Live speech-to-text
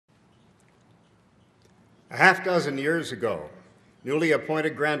A half dozen years ago, newly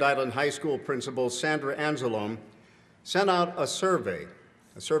appointed Grand Island High School principal Sandra Anzalone sent out a survey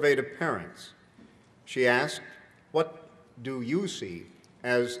to parents. She asked, "What do you see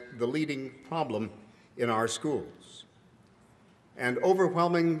as the leading problem in our schools?" And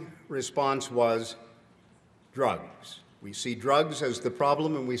overwhelming response was drugs. We see drugs as the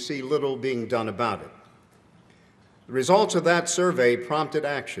problem and we see little being done about it. The results of that survey prompted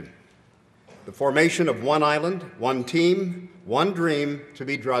action. The formation of one island, one team, one dream to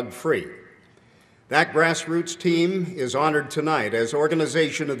be drug-free. That grassroots team is honored tonight as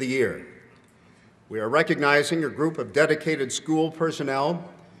Organization of the Year. We are recognizing a group of dedicated school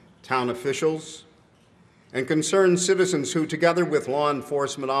personnel, town officials, and concerned citizens who, together with law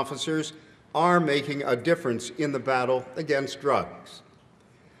enforcement officers, are making a difference in the battle against drugs.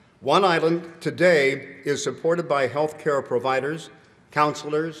 One Island today is supported by healthcare providers,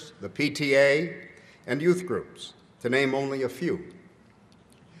 counselors, the PTA, and youth groups, to name only a few.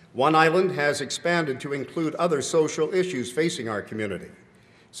 One Island has expanded to include other social issues facing our community,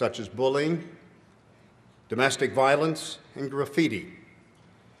 such as bullying, domestic violence, and graffiti.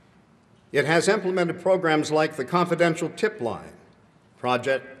 It has implemented programs like the Confidential Tip Line,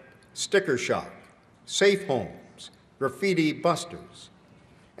 Project Sticker Shock, Safe Homes, Graffiti Busters,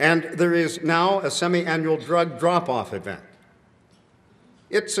 and there is now a semi-annual drug drop-off event.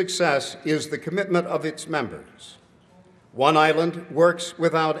 Its success is the commitment of its members. One Island works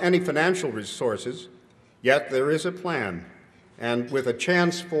without any financial resources, yet there is a plan, and with a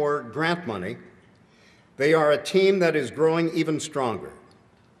chance for grant money, they are a team that is growing even stronger.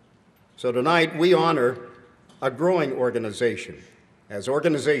 So tonight, we honor a growing organization as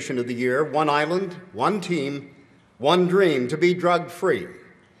Organization of the Year, One Island, one team, one dream to be drug-free.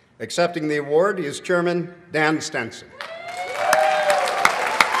 Accepting the award is Chairman Dan Stenson.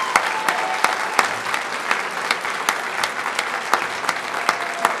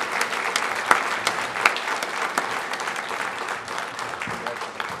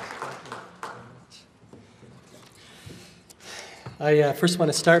 I first want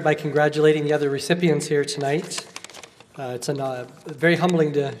to start by congratulating the other recipients here tonight. It's very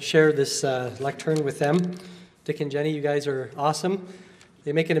humbling to share this lectern with them. Dick and Jenny, you guys are awesome.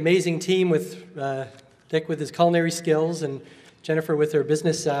 They make an amazing team with Dick with his culinary skills and Jennifer with her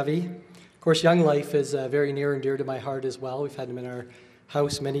business savvy. Of course, Young Life is very near and dear to my heart as well. We've had him in our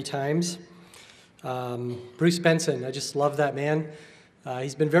house many times. Bruce Benson, I just love that man.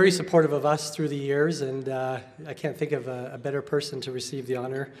 He's been very supportive of us through the years, and I can't think of a better person to receive the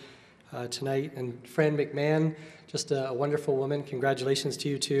honor tonight. And Fran McMahon, just a wonderful woman. Congratulations to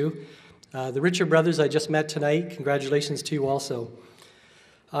you, too. The Richard brothers I just met tonight, congratulations to you also.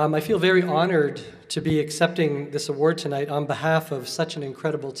 I feel very honored to be accepting this award tonight on behalf of such an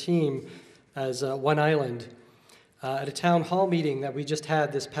incredible team as One Island. At a town hall meeting that we just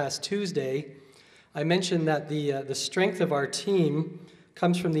had this past Tuesday, I mentioned that the strength of our team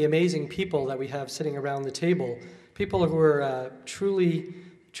comes from the amazing people that we have sitting around the table, people who are truly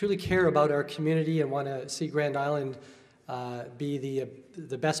care about our community and want to see Grand Island be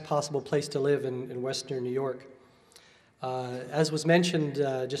the best possible place to live in Western New York. As was mentioned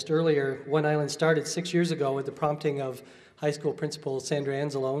just earlier, One Island started 6 years ago with the prompting of high school principal Sandra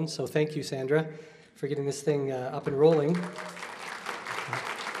Anzalone, so thank you, Sandra, for getting this thing up and rolling.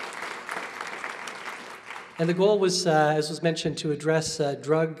 And the goal was, as was mentioned, to address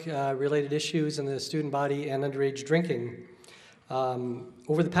drug-related issues in the student body and underage drinking.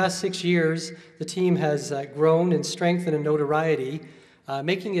 Over the past 6 years, the team has grown in strength and in notoriety,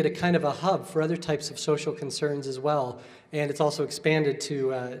 making it a kind of a hub for other types of social concerns as well. And it's also expanded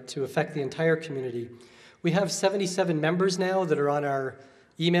to affect the entire community. We have 77 members now that are on our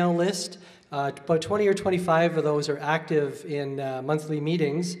email list. About 20 or 25 of those are active in monthly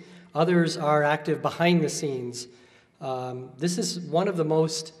meetings. Others are active behind the scenes. This is one of the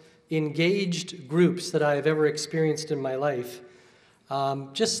most engaged groups that I have ever experienced in my life. I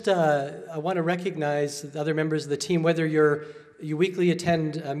want to recognize the other members of the team, whether you weekly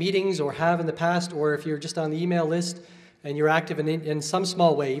attend meetings or have in the past, or if you're just on the email list and you're active in some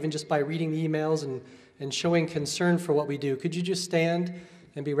small way, even just by reading the emails and showing concern for what we do. Could you just stand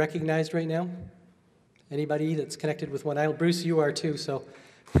and be recognized right now? Anybody that's connected with One Island? Bruce, you are too, so.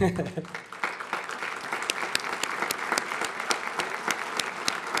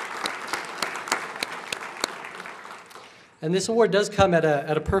 And this award does come at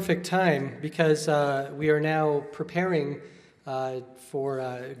a perfect time because we are now preparing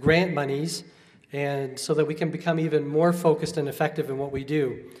for grant monies, and so that we can become even more focused and effective in what we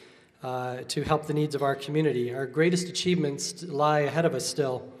do to help the needs of our community. Our greatest achievements lie ahead of us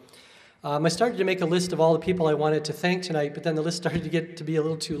still. I started to make a list of all the people I wanted to thank tonight, but then the list started to get to be a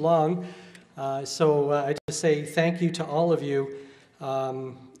little too long. So I just say thank you to all of you.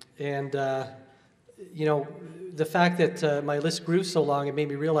 You know, the fact that my list grew so long, it made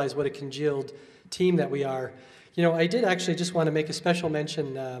me realize what a congealed team that we are. You know, I did actually just want to make a special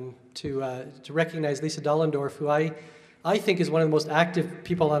mention to recognize Lisa Dollendorf, who I think is one of the most active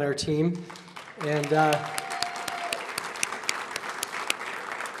people on our team.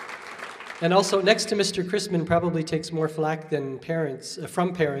 And also, next to Mr. Chrisman, probably takes more flack than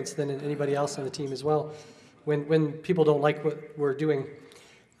from parents than anybody else on the team as well, when people don't like what we're doing.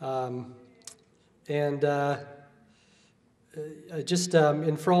 And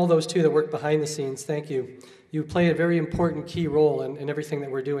for all those two that work behind the scenes, thank you. You play a very important key role in everything that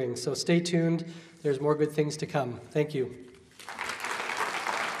we're doing. So stay tuned. There's more good things to come. Thank you.